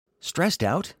Stressed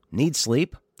out? Need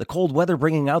sleep? The cold weather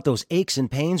bringing out those aches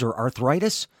and pains or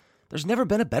arthritis? There's never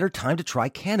been a better time to try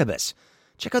cannabis.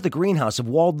 Check out the Greenhouse of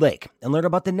Walled Lake and learn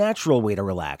about the natural way to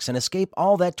relax and escape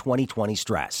all that 2020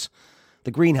 stress.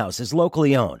 The Greenhouse is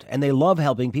locally owned, and they love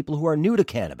helping people who are new to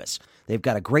cannabis. They've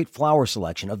got a great flower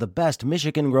selection of the best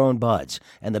Michigan-grown buds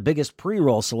and the biggest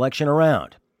pre-roll selection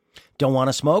around. Don't want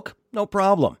to smoke? No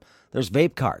problem. There's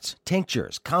vape carts,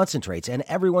 tinctures, concentrates, and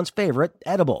everyone's favorite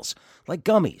edibles, like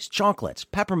gummies, chocolates,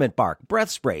 peppermint bark, breath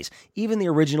sprays, even the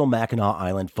original Mackinac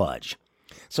Island fudge.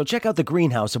 So check out the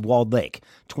Greenhouse of Walled Lake.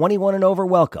 21 and over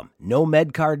welcome, no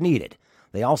med card needed.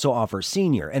 They also offer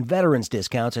senior and veterans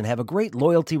discounts and have a great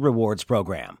loyalty rewards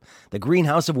program. The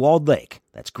Greenhouse of Walled Lake.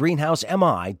 That's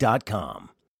greenhousemi.com.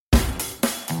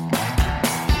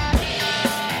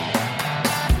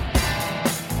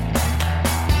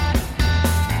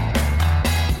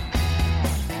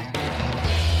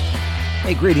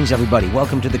 Hey, greetings, everybody.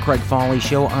 Welcome to the Craig Foley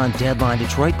Show on Deadline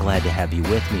Detroit. Glad to have you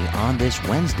with me on this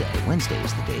Wednesday. Wednesday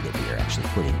is the day that we are actually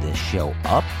putting this show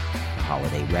up. The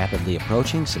holiday rapidly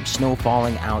approaching, some snow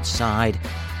falling outside.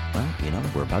 Well,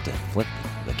 we're about to flip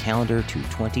the calendar to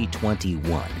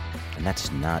 2021, and that's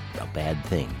not a bad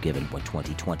thing given what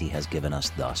 2020 has given us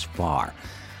thus far.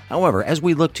 However, as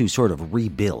we look to sort of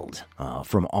rebuild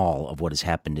from all of what has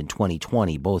happened in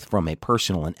 2020, both from a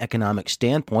personal and economic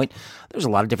standpoint, there's a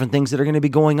lot of different things that are going to be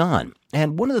going on.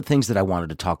 And one of the things that I wanted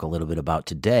to talk a little bit about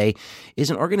today is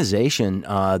an organization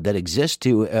that exists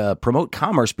to promote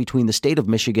commerce between the state of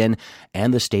Michigan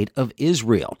and the state of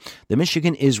Israel, the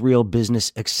Michigan-Israel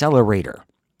Business Accelerator.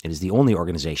 It is the only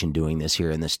organization doing this here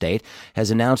in the state,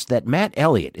 has announced that Matt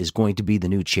Elliott is going to be the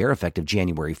new chair effective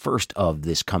January 1st of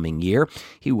this coming year.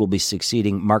 He will be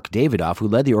succeeding Mark Davidoff, who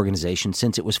led the organization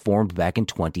since it was formed back in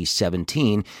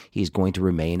 2017. He's going to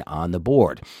remain on the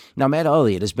board. Now, Matt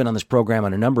Elliott has been on this program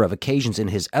on a number of occasions in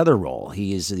his other role.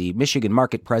 He is the Michigan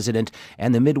Market President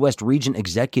and the Midwest Region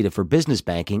Executive for Business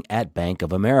Banking at Bank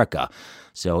of America.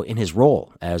 So in his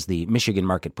role as the Michigan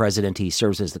Market President, he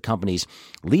serves as the company's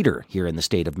leader here in the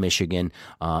state of Michigan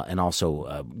and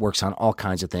also works on all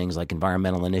kinds of things like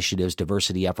environmental initiatives,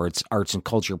 diversity efforts, arts and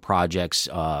culture projects,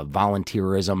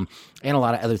 volunteerism, and a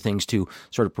lot of other things to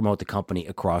sort of promote the company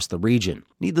across the region.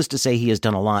 Needless to say, he has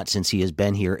done a lot since he has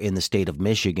been here in the state of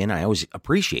Michigan. I always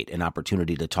appreciate an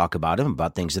opportunity to talk about him,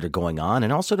 about things that are going on,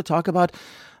 and also to talk about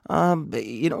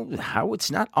how it's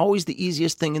not always the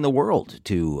easiest thing in the world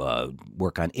to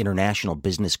work on international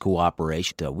business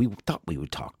cooperation. We thought we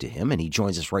would talk to him, and he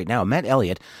joins us right now. Matt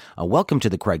Elliott, welcome to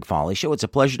the Craig Foley Show. It's a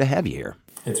pleasure to have you here.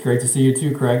 It's great to see you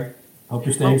too, Craig. Hope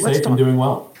you're staying safe and doing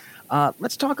well.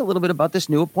 Let's talk a little bit about this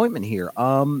new appointment here.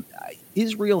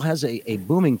 Israel has a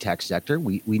booming tech sector.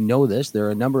 We know this. There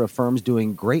are a number of firms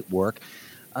doing great work.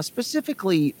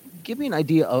 Specifically, give me an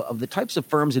idea of the types of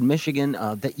firms in Michigan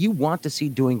that you want to see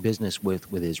doing business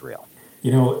with Israel.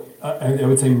 I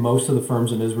would say most of the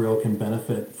firms in Israel can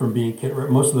benefit from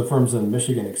most of the firms in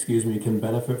Michigan, can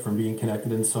benefit from being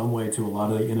connected in some way to a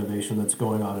lot of the innovation that's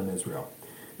going on in Israel.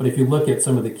 But if you look at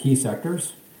some of the key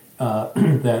sectors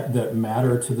that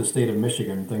matter to the state of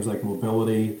Michigan, things like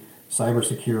mobility,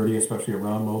 cybersecurity, especially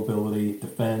around mobility,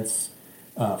 defense,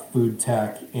 food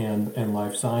tech, and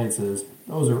life sciences,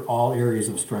 those are all areas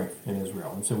of strength in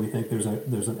Israel. And so we think there's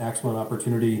an excellent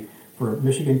opportunity for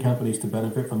Michigan companies to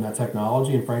benefit from that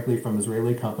technology, and frankly from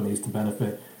Israeli companies to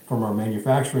benefit from our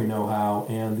manufacturing know-how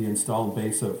and the installed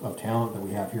base of talent that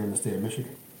we have here in the state of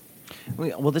Michigan.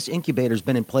 Well, this incubator's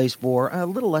been in place for a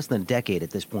little less than a decade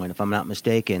at this point, if I'm not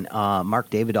mistaken. Mark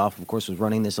Davidoff, of course, was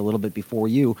running this a little bit before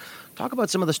you. Talk about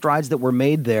some of the strides that were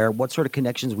made there, what sort of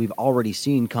connections we've already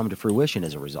seen come to fruition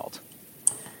as a result.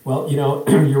 Well,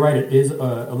 you're right. It is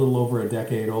a little over a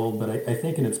decade old, but I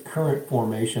think in its current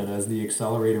formation as the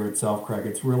accelerator itself, Craig,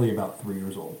 it's really about 3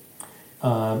 years old.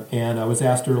 And I was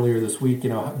asked earlier this week,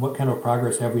 what kind of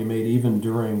progress have we made even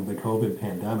during the COVID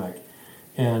pandemic?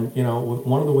 And,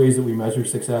 one of the ways that we measure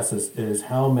success is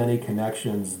how many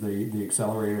connections the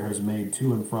accelerator has made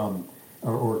to and from,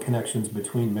 or connections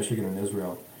between Michigan and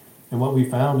Israel. And what we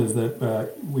found is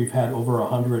that we've had over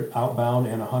 100 outbound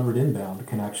and 100 inbound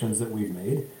connections that we've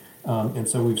made. And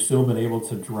so we've still been able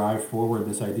to drive forward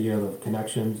this idea of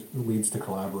connection leads to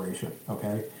collaboration,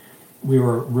 okay? We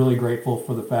were really grateful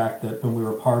for the fact that when we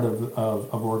were part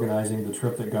of organizing the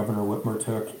trip that Governor Whitmer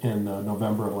took in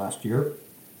November of last year,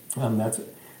 that's,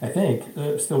 I think,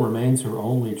 still remains her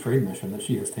only trade mission that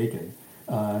she has taken.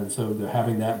 And so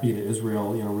having that be to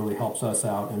Israel, really helps us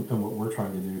out in what we're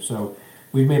trying to do. So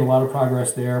we've made a lot of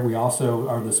progress there. We also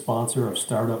are the sponsor of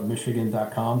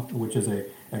startupmichigan.com, which is a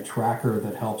tracker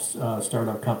that helps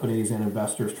startup companies and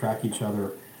investors track each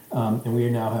other And we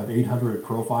now have 800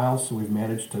 profiles, so we've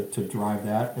managed to drive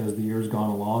that as the year's gone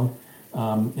along.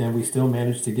 And we still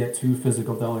managed to get 2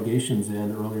 physical delegations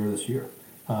in earlier this year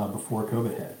before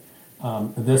COVID hit.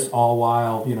 This all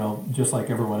while, just like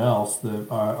everyone else,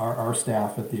 our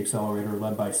staff at the Accelerator,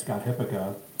 led by Scott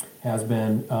Hippica, has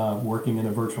been working in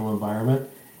a virtual environment.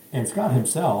 And Scott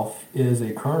himself is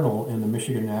a colonel in the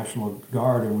Michigan National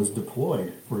Guard and was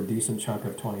deployed for a decent chunk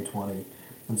of 2020.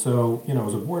 And so,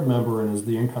 as a board member and as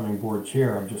the incoming board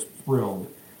chair, I'm just thrilled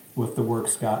with the work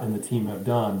Scott and the team have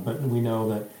done. But we know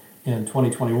that in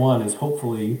 2021 is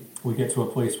hopefully we get to a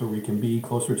place where we can be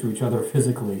closer to each other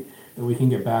physically, that we can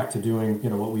get back to doing,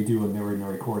 what we do in the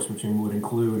ordinary course, which would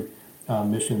include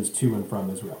missions to and from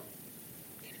Israel.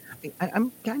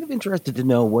 I'm kind of interested to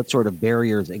know what sort of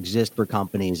barriers exist for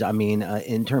companies. I mean,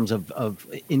 in terms of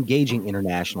engaging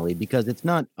internationally, because it's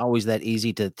not always that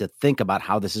easy to think about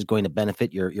how this is going to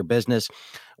benefit your business,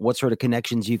 what sort of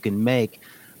connections you can make.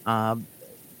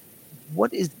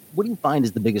 What do you find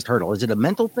is the biggest hurdle? Is it a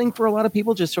mental thing for a lot of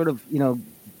people, just sort of,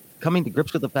 coming to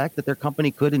grips with the fact that their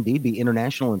company could indeed be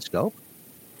international in scope?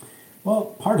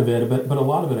 Well, part of it, but a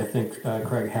lot of it, I think,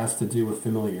 Craig, has to do with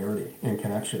familiarity and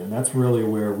connection, and that's really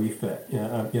where we fit.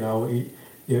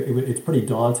 It's pretty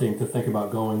daunting to think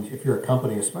about going, if you're a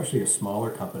company, especially a smaller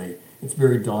company, it's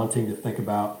very daunting to think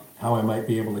about how I might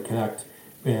be able to connect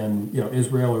in,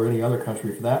 Israel or any other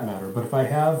country for that matter. But if I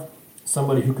have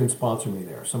somebody who can sponsor me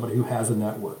there, somebody who has a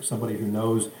network, somebody who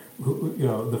knows,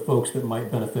 the folks that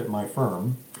might benefit my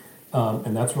firm.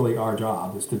 And that's really our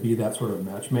job, is to be that sort of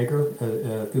matchmaker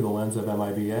through the lens of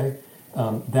MIVA.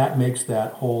 That makes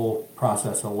that whole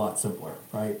process a lot simpler,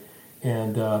 right?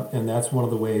 And that's one of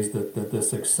the ways that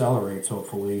this accelerates,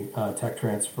 hopefully, tech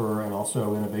transfer and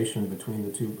also innovation between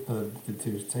the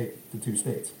two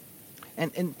states.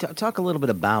 And talk a little bit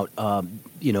about,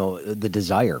 the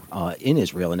desire in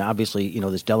Israel. And obviously,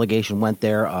 this delegation went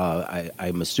there.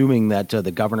 I'm assuming that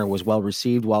the governor was well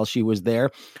received while she was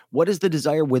there. What is the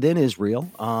desire within Israel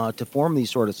to form these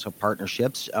sorts of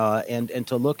partnerships and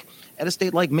to look at a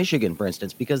state like Michigan, for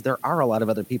instance, because there are a lot of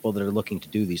other people that are looking to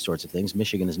do these sorts of things.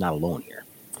 Michigan is not alone here.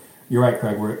 You're right,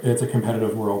 Craig. It's a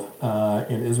competitive world,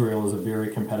 and Israel is a very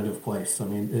competitive place. I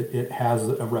mean, it has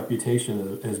a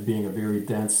reputation as being a very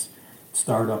dense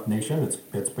startup nation.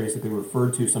 It's basically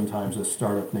referred to sometimes as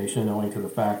startup nation, owing to the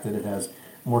fact that it has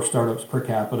more startups per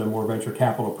capita, more venture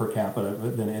capital per capita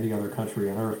than any other country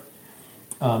on earth.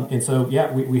 And so,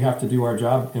 yeah, we have to do our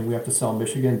job, and we have to sell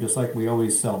Michigan just like we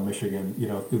always sell Michigan,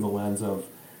 through the lens of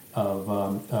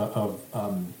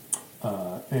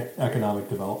economic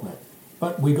development.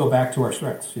 But we go back to our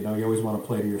strengths. You always want to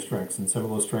play to your strengths, and some of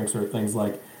those strengths are things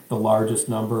like the largest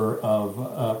number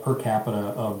of per capita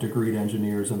of degreed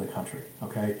engineers in the country.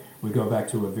 Okay, we go back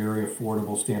to a very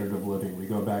affordable standard of living. We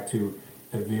go back to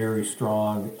a very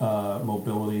strong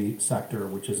mobility sector,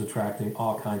 which is attracting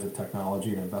all kinds of technology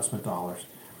and investment dollars.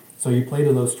 So you play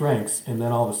to those strengths, and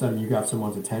then all of a sudden you got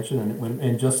someone's attention.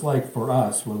 And just like for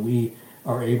us, when we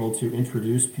are able to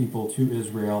introduce people to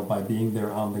Israel by being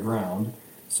there on the ground,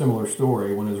 similar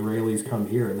story when Israelis come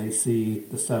here and they see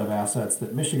the set of assets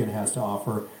that Michigan has to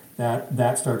offer,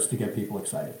 that starts to get people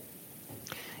excited.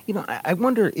 I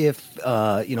wonder if,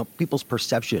 people's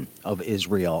perception of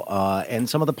Israel and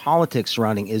some of the politics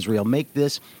surrounding Israel make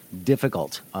this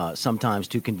difficult sometimes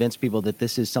to convince people that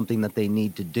this is something that they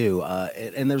need to do.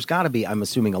 And there's got to be, I'm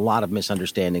assuming, a lot of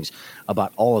misunderstandings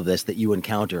about all of this that you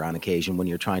encounter on occasion when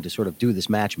you're trying to sort of do this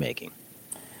matchmaking.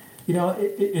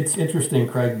 It's interesting,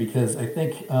 Craig, because I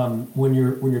think when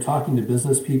you're talking to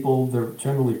business people, they're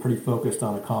generally pretty focused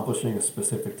on accomplishing a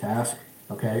specific task,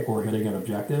 okay, or hitting an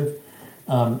objective.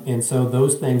 And so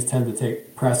those things tend to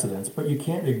take precedence, but you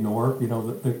can't ignore,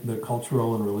 the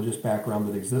cultural and religious background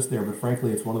that exists there. But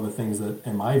frankly, it's one of the things that,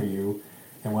 in my view,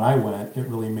 and when I went, it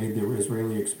really made the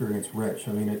Israeli experience rich.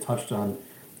 I mean, it touched on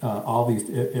all these,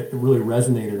 it really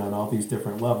resonated on all these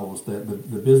different levels.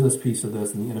 The business piece of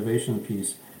this and the innovation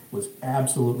piece was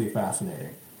absolutely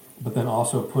fascinating. But then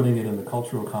also putting it in the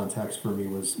cultural context for me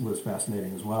was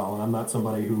fascinating as well. And I'm not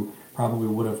somebody who probably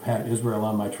would have had Israel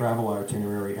on my travel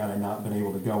itinerary had I not been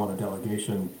able to go on a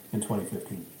delegation in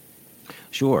 2015.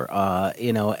 Sure.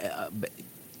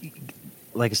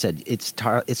 Like I said, it's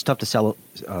tough to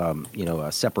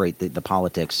separate the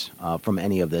politics from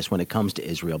any of this when it comes to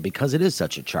Israel because it is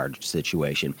such a charged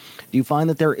situation. Do you find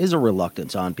that there is a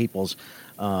reluctance on people's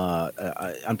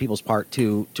part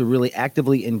to really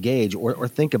actively engage or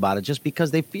think about it just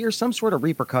because they fear some sort of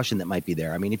repercussion that might be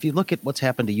there? I mean, if you look at what's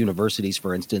happened to universities,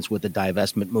 for instance, with the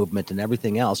divestment movement and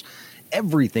everything else,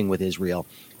 everything with Israel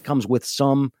comes with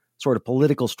some sort of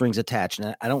political strings attached.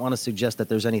 And I don't want to suggest that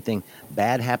there's anything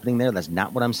bad happening there. That's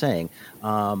not what I'm saying.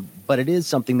 But it is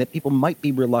something that people might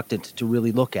be reluctant to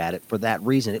really look at it for that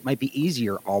reason. It might be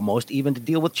easier almost even to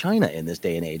deal with China in this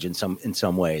day and age in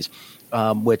some ways,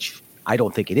 which I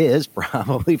don't think it is,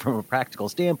 probably from a practical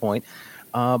standpoint.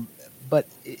 But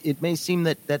it may seem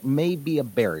that may be a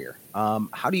barrier.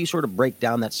 How do you sort of break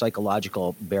down that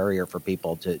psychological barrier for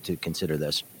people to consider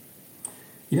this?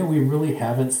 We really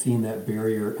haven't seen that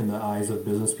barrier in the eyes of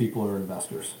business people or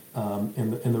investors.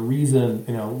 And the reason,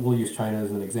 we'll use China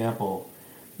as an example.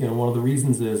 One of the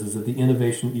reasons is that the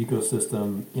innovation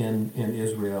ecosystem in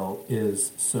Israel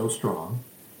is so strong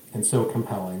and so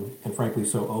compelling and frankly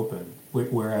so open,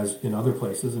 whereas in other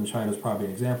places, and China's probably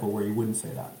an example where you wouldn't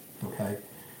say that, okay?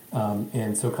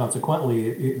 And so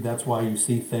consequently, that's why you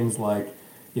see things like,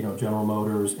 General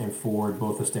Motors and Ford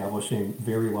both establishing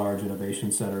very large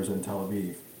innovation centers in Tel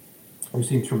Aviv. We've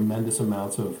seen tremendous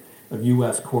amounts of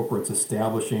U.S. corporates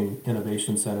establishing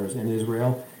innovation centers in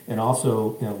Israel and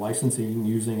also licensing,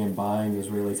 using, and buying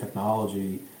Israeli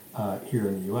technology here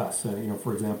in the U.S.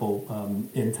 For example,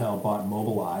 Intel bought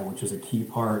Mobileye, which is a key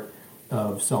part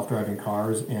of self-driving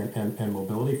cars and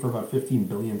mobility, for about $15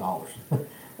 billion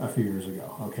a few years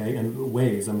ago. Okay, and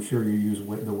Waze, I'm sure you use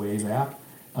the Waze app.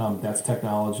 That's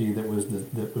technology that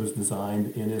was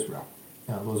designed in Israel.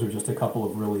 Those are just a couple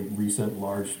of really recent,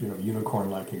 large,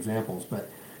 unicorn-like examples. But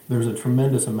there's a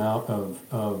tremendous amount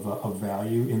of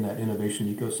value in that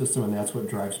innovation ecosystem, and that's what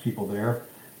drives people there.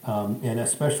 And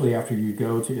especially after you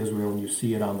go to Israel and you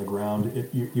see it on the ground,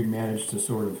 you manage to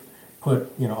sort of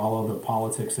put all of the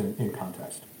politics in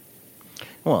context.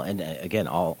 Well, and again,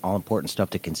 all important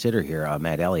stuff to consider here.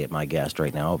 Matt Elliott, my guest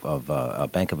right now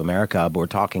of Bank of America. We're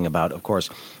talking about, of course,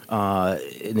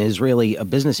 an Israeli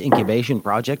business incubation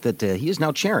project that he is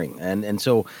now chairing. And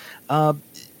so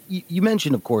you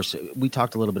mentioned, of course, we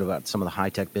talked a little bit about some of the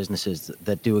high-tech businesses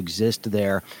that do exist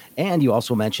there. And you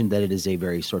also mentioned that it is a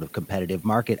very sort of competitive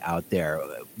market out there.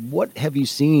 What have you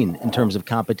seen in terms of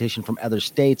competition from other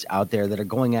states out there that are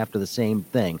going after the same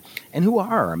thing? And who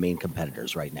are our main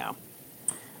competitors right now?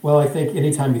 Well, I think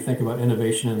anytime you think about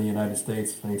innovation in the United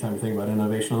States, anytime you think about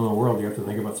innovation in the world, you have to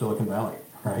think about Silicon Valley,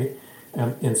 right?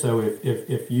 And so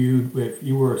if you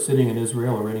were sitting in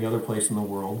Israel or any other place in the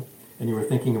world and you were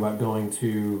thinking about going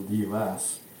to the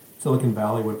U.S., Silicon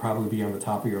Valley would probably be on the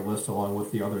top of your list along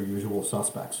with the other usual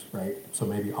suspects, right? So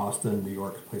maybe Austin, New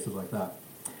York, places like that.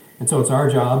 And so it's our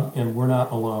job, and we're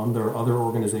not alone. There are other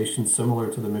organizations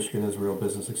similar to the Michigan Israel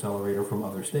Business Accelerator from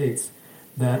other states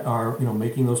that are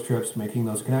making those trips, making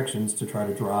those connections to try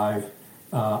to drive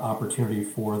opportunity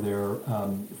for their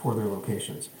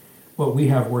locations. What we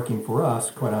have working for us,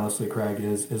 quite honestly, Craig,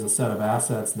 is a set of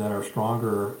assets that are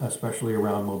stronger, especially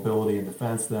around mobility and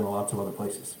defense, than lots of other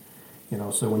places.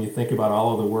 So when you think about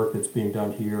all of the work that's being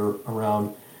done here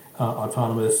around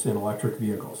autonomous and electric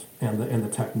vehicles and the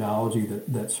technology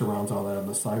that surrounds all that and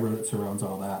the cyber that surrounds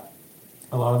all that,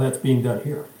 a lot of that's being done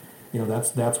here.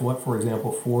 That's what, for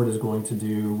example, Ford is going to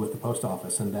do with the post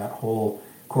office and that whole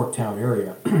Corktown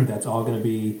area. That's all going to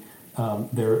be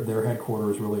their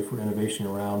headquarters, really, for innovation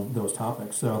around those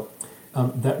topics. So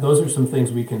those are some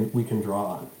things we can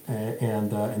draw on,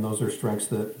 and those are strengths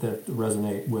that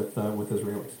resonate with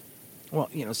Israelis. Well,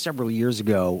 several years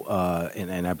ago,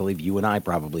 and I believe you and I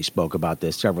probably spoke about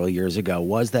this several years ago,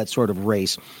 was that sort of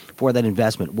race for that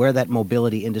investment, where that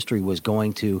mobility industry was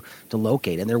going to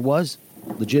locate. And there was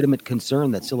legitimate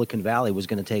concern that Silicon Valley was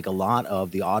going to take a lot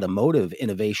of the automotive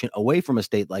innovation away from a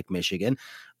state like Michigan.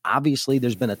 Obviously,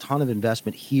 there's been a ton of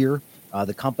investment here.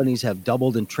 The companies have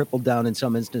doubled and tripled down in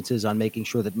some instances on making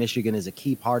sure that Michigan is a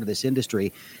key part of this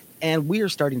industry. And we are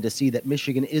starting to see that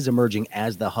Michigan is emerging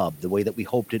as the hub, the way that we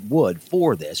hoped it would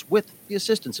for this, with the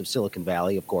assistance of Silicon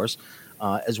Valley, of course,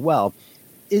 as well.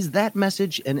 Is that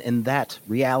message and that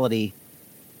reality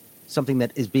something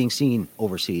that is being seen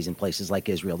overseas in places like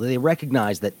Israel? Do they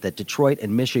recognize that Detroit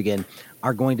and Michigan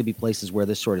are going to be places where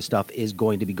this sort of stuff is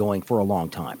going to be going for a long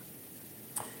time?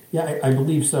 Yeah, I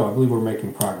believe so. I believe we're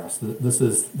making progress. This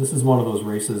is one of those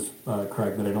races,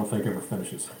 Craig, that I don't think ever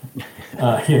finishes.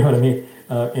 You know what I mean?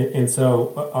 And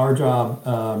so our job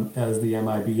as the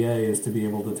MIBA is to be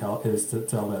able to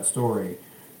tell that story.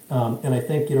 And I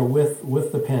think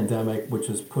with the pandemic, which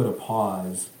has put a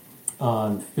pause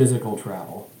on physical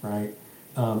travel, right?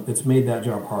 It's made that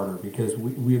job harder because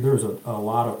there's a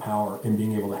lot of power in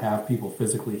being able to have people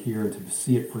physically here and to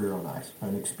see it for your own eyes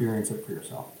and experience it for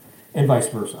yourself. And vice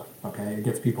versa, okay? It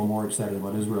gets people more excited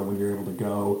about Israel when you're able to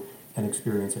go and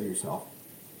experience it yourself.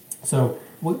 So,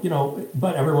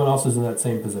 but everyone else is in that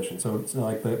same position. So it's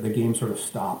like the game sort of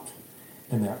stopped.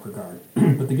 in that regard.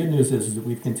 But the good news is that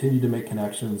we've continued to make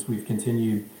connections. We've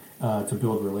continued to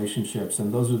build relationships,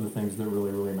 and those are the things that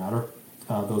really, really matter.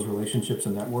 Those relationships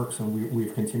and networks, and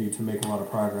we've continued to make a lot of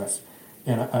progress.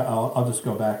 And I'll just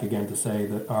go back again to say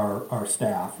that our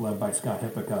staff, led by Scott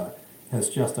Hippica, has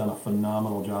just done a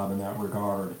phenomenal job in that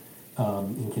regard,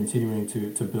 in continuing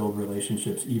to build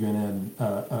relationships even in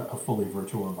a fully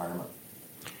virtual environment.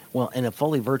 Well, in a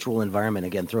fully virtual environment,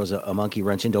 again, throws a monkey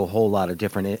wrench into a whole lot of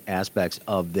different aspects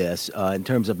of this in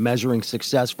terms of measuring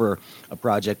success for a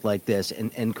project like this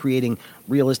and creating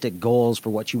realistic goals for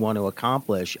what you want to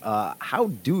accomplish.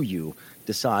 How do you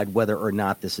decide whether or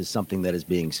not this is something that is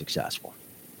being successful?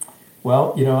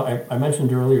 Well, I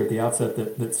mentioned earlier at the outset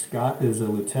that Scott is a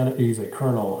lieutenant, he's a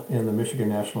colonel in the Michigan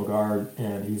National Guard,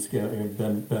 and he's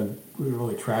been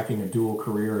really tracking a dual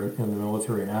career in the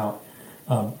military now.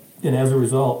 And as a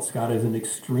result, Scott is an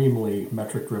extremely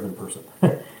metric-driven person.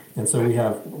 And so we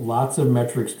have lots of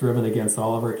metrics driven against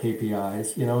all of our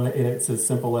KPIs, and it's as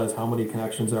simple as how many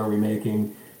connections are we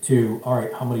making to, all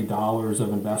right, how many dollars of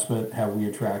investment have we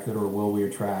attracted or will we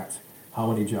attract? How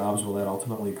many jobs will that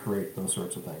ultimately create? Those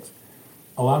sorts of things.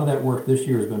 A lot of that work this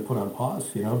year has been put on pause,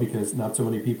 because not so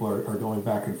many people are going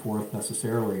back and forth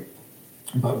necessarily,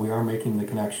 but we are making the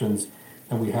connections,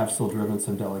 and we have still driven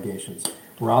some delegations.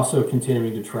 We're also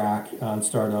continuing to track on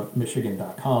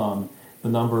startupmichigan.com the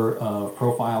number of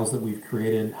profiles that we've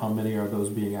created, how many are those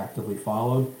being actively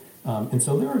followed. And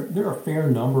so there are a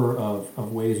fair number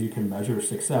of ways you can measure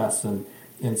success. And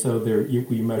so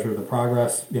we measure the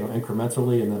progress,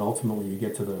 incrementally, and then ultimately you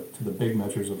get to the big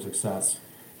measures of success,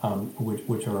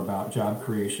 which are about job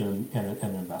creation and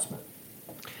investment.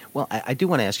 Well, I do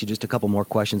want to ask you just a couple more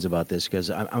questions about this because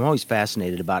I'm always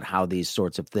fascinated about how these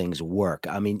sorts of things work.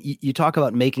 I mean, you talk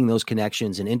about making those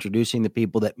connections and introducing the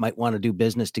people that might want to do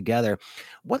business together.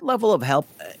 What level of help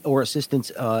or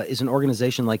assistance is an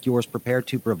organization like yours prepared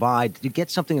to provide to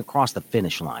get something across the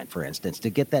finish line, for instance, to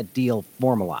get that deal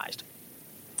formalized?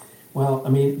 Well,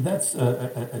 I mean, that's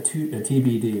a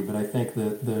TBD, but I think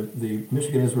that the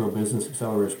Michigan Israel Business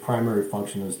Accelerator's primary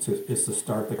function is to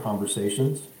start the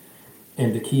conversations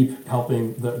and to keep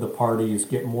helping the parties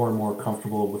get more and more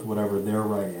comfortable with whatever their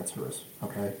right answer is,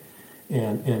 okay?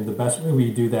 And the best way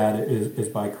we do that is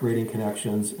by creating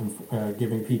connections and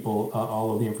giving people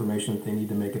all of the information that they need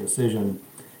to make a decision.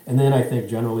 And then I think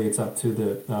generally it's up to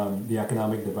the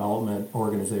economic development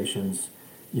organizations.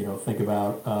 Think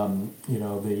about all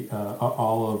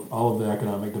of the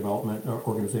economic development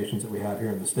organizations that we have here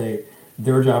in the state.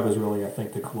 Their job is really, I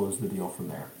think, to close the deal from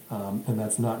there. And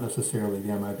that's not necessarily the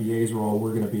MIBA's role.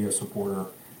 We're going to be a supporter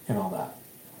and all that.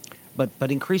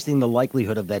 But increasing the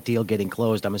likelihood of that deal getting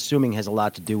closed, I'm assuming, has a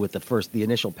lot to do with the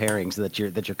initial pairings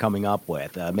that you're coming up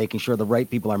with, making sure the right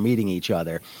people are meeting each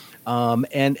other.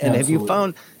 And have you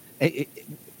found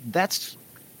that's,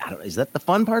 I don't know, is that the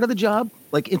fun part of the job,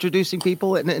 like introducing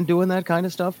people and doing that kind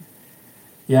of stuff?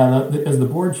 Yeah, as the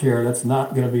board chair, that's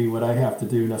not going to be what I have to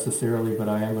do necessarily, but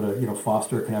I am going to,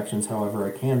 foster connections however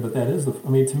I can. But that is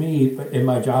to me, in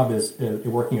my job is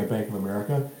working at Bank of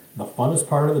America, the funnest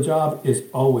part of the job is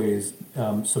always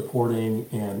supporting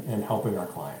and helping our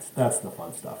clients. That's the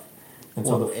fun stuff. And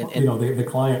so the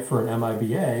client for an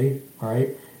MIBA,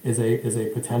 right, is a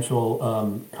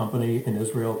potential company in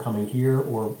Israel coming here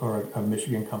or a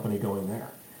Michigan company going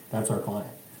there. That's our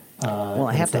client. Well,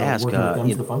 I have to ask. Working with them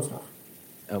is the fun stuff.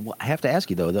 Well, I have to ask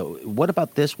you, though, what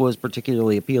about this was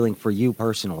particularly appealing for you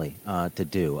personally to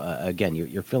do? Again,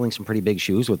 you're filling some pretty big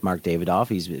shoes with Mark Davidoff.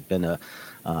 He's been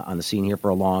on the scene here for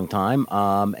a long time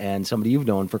and somebody you've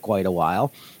known for quite a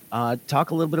while.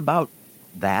 Talk a little bit about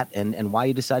that and why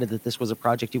you decided that this was a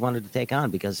project you wanted to take on,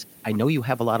 because I know you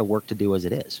have a lot of work to do as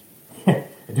it is. I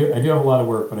do have a lot of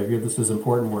work, but I view this as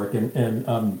important work.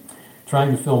 And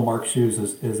trying to fill Mark's shoes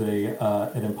is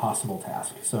an impossible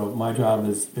task. So my job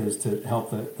is to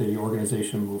help the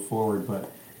organization move forward.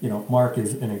 But Mark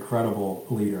is an incredible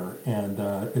leader, and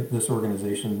this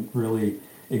organization really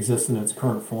exists in its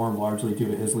current form largely due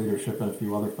to his leadership and a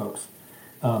few other folks.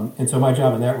 And so my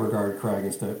job in that regard, Craig,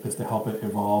 is to help it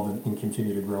evolve and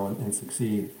continue to grow and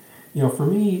succeed. For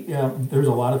me, there's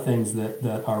a lot of things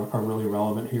that are really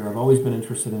relevant here. I've always been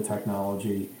interested in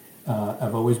technology.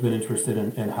 I've always been interested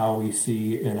in how we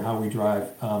see and how we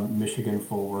drive Michigan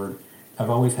forward. I've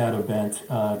always had a bent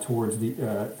towards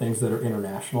the things that are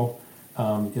international.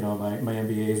 My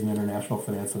MBA is in international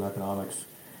finance and economics.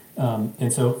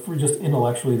 And so for just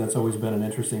intellectually, that's always been an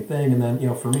interesting thing. And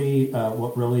then, for me,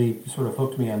 what really sort of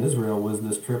hooked me on Israel was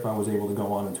this trip I was able to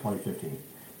go on in 2015.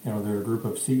 There are a group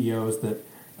of CEOs that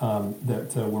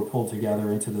were pulled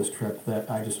together into this trip that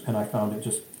I found it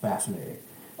just fascinating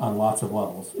on lots of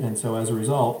levels. And so as a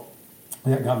result,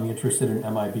 that got me interested in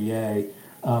MIBA.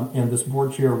 And this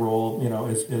board chair role,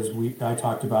 I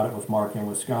talked about it with Mark and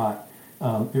with Scott,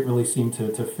 it really seemed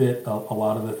to fit a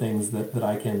lot of the things that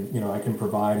I can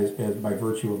provide as by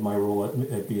virtue of my role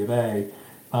at B of A,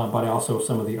 but also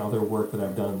some of the other work that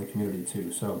I've done in the community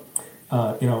too. So,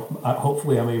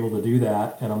 hopefully I'm able to do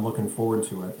that, and I'm looking forward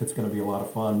to it. It's going to be a lot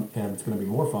of fun, and it's going to be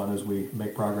more fun as we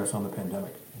make progress on the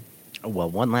pandemic.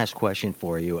 Well, one last question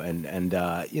for you, and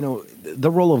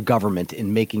the role of government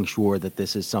in making sure that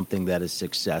this is something that is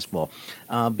successful,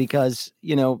 because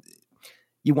you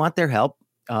want their help.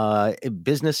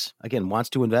 Business, again, wants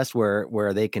to invest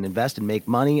where they can invest and make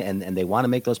money, and they want to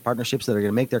make those partnerships that are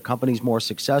going to make their companies more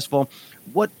successful.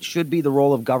 What should be the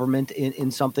role of government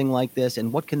in something like this,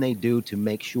 and what can they do to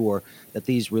make sure that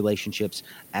these relationships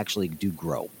actually do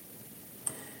grow?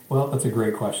 Well, that's a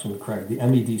great question, Craig. The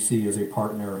MEDC is a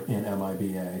partner in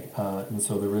MIBA, and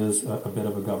so there is a bit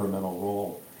of a governmental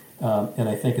role. And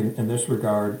I think in this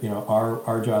regard,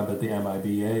 our job at the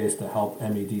MIBA is to help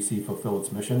MEDC fulfill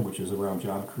its mission, which is around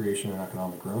job creation and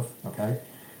economic growth. Okay,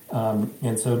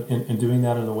 and so in doing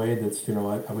that in a way that's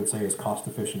I would say as cost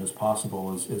efficient as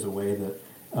possible is a way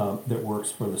that works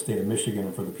for the state of Michigan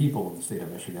and for the people of the state of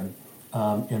Michigan.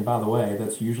 And by the way,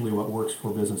 that's usually what works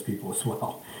for business people as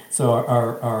well. So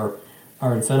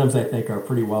our incentives, I think, are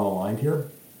pretty well aligned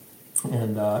here.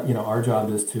 And our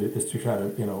job is to try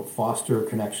to foster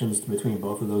connections between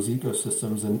both of those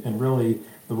ecosystems, and really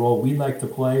the role we'd like to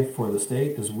play for the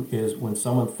state is when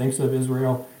someone thinks of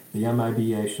Israel, the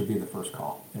MIBA should be the first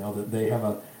call. That they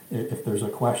have if there's a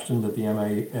question that the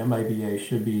MIBA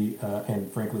should be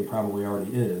and frankly probably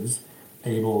already is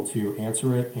able to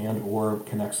answer it and or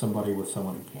connect somebody with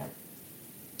someone who can.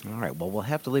 All right. Well, we'll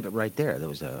have to leave it right there. That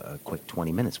was a quick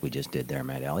 20 minutes we just did there,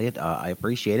 Matt Elliott. I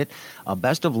appreciate it.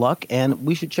 Best of luck, and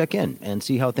we should check in and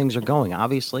see how things are going.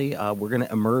 Obviously, we're going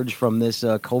to emerge from this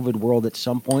COVID world at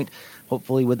some point,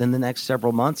 hopefully within the next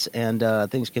several months, and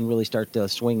things can really start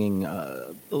swinging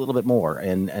a little bit more.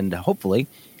 And hopefully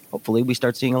we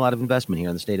start seeing a lot of investment here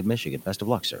in the state of Michigan. Best of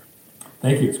luck, sir.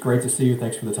 Thank you. It's great to see you.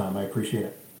 Thanks for the time. I appreciate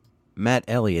it. Matt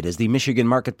Elliott is the Michigan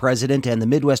Market President and the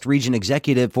Midwest Region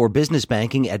Executive for Business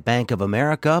Banking at Bank of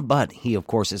America, but he, of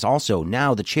course, is also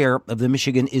now the chair of the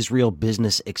Michigan-Israel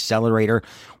Business Accelerator.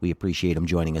 We appreciate him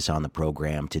joining us on the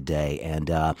program today. And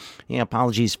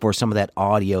apologies for some of that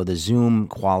audio. The Zoom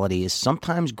quality is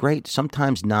sometimes great,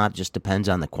 sometimes not. Just depends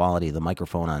on the quality of the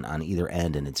microphone on either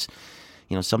end, and it's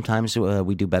sometimes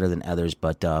we do better than others,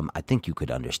 but I think you could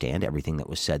understand everything that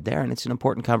was said there, and it's an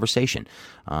important conversation.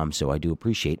 So I do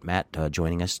appreciate Matt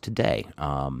joining us today.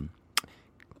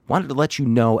 Wanted to let you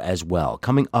know as well,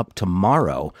 coming up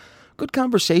tomorrow, good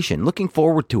conversation. Looking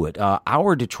forward to it.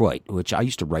 Our Detroit, which I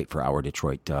used to write for Our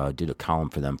Detroit, did a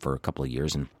column for them for a couple of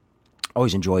years, and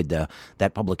always enjoyed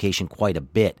that publication quite a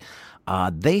bit.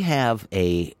 They have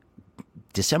a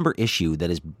December issue that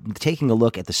is taking a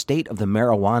look at the state of the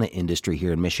marijuana industry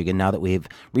here in Michigan now that we've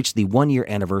reached the 1-year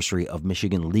anniversary of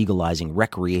Michigan legalizing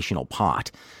recreational pot.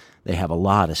 They have a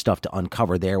lot of stuff to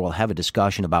uncover there. We'll have a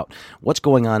discussion about what's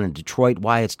going on in Detroit,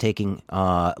 why it's taking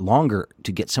longer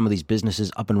to get some of these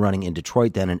businesses up and running in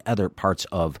Detroit than in other parts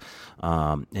of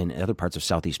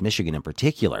Southeast Michigan in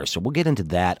particular. So we'll get into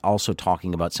that. Also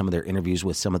talking about some of their interviews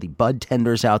with some of the bud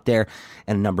tenders out there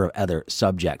and a number of other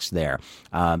subjects there.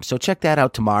 So check that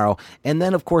out tomorrow. And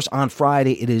then, of course, on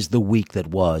Friday, it is the week that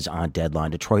was on Deadline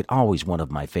Detroit. Always one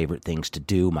of my favorite things to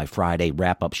do. My Friday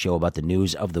wrap-up show about the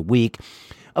news of the week.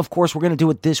 Of course, we're going to do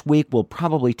it this week. We'll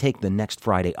probably take the next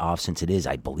Friday off since it is,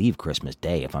 I believe, Christmas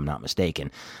Day, if I'm not mistaken.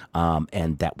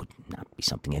 And that would not be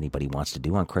something anybody wants to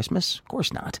do on Christmas. Of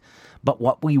course not. But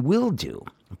what we will do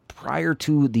prior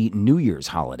to the New Year's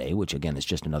holiday, which again is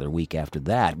just another week after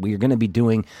that, we are going to be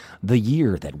doing the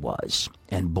year that was.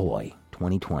 And boy,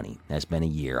 2020 has been a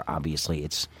year. Obviously,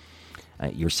 it's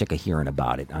you're sick of hearing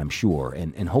about it, I'm sure.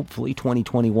 And hopefully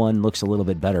 2021 looks a little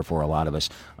bit better for a lot of us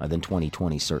than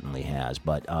 2020 certainly has.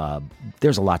 But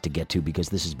there's a lot to get to because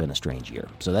this has been a strange year.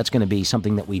 So that's going to be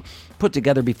something that we put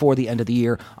together before the end of the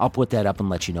year. I'll put that up and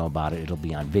let you know about it. It'll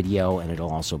be on video, and it'll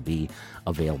also be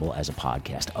available as a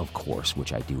podcast, of course,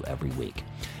 which I do every week.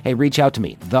 Hey, reach out to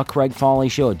me,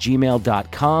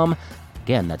 thecraigfolleyshow@gmail.com.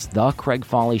 Again, that's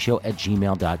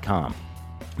thecraigfolleyshow@gmail.com.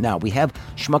 Now, we have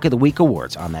Schmuck of the Week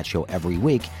awards on that show every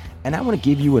week, and I want to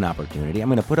give you an opportunity. I'm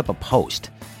going to put up a post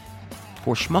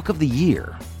for Schmuck of the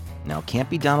Year. Now, it can't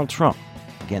be Donald Trump.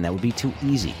 Again, that would be too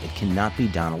easy. It cannot be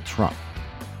Donald Trump.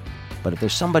 But if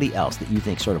there's somebody else that you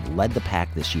think sort of led the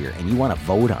pack this year and you want to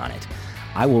vote on it,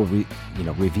 I will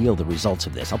reveal the results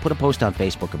of this. I'll put a post on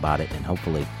Facebook about it, and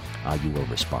hopefully you will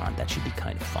respond. That should be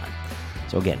kind of fun.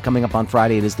 So again, coming up on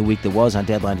Friday, it is The Week That Was on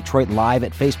Deadline Detroit, live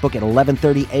at Facebook at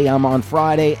 11:30 a.m. on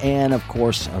Friday, and of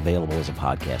course, available as a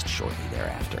podcast shortly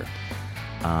thereafter.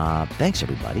 Thanks,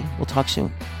 everybody. We'll talk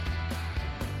soon.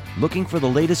 Looking for the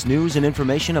latest news and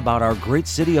information about our great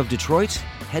city of Detroit?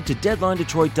 Head to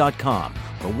DeadlineDetroit.com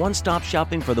for one-stop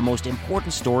shopping for the most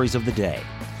important stories of the day.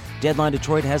 Deadline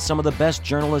Detroit has some of the best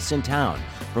journalists in town,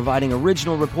 providing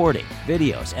original reporting,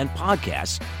 videos, and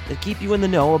podcasts that keep you in the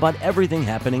know about everything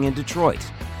happening in Detroit.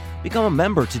 Become a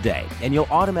member today, and you'll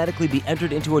automatically be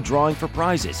entered into a drawing for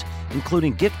prizes,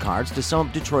 including gift cards to some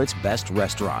of Detroit's best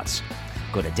restaurants.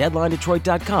 Go to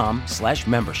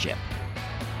DeadlineDetroit.com/membership.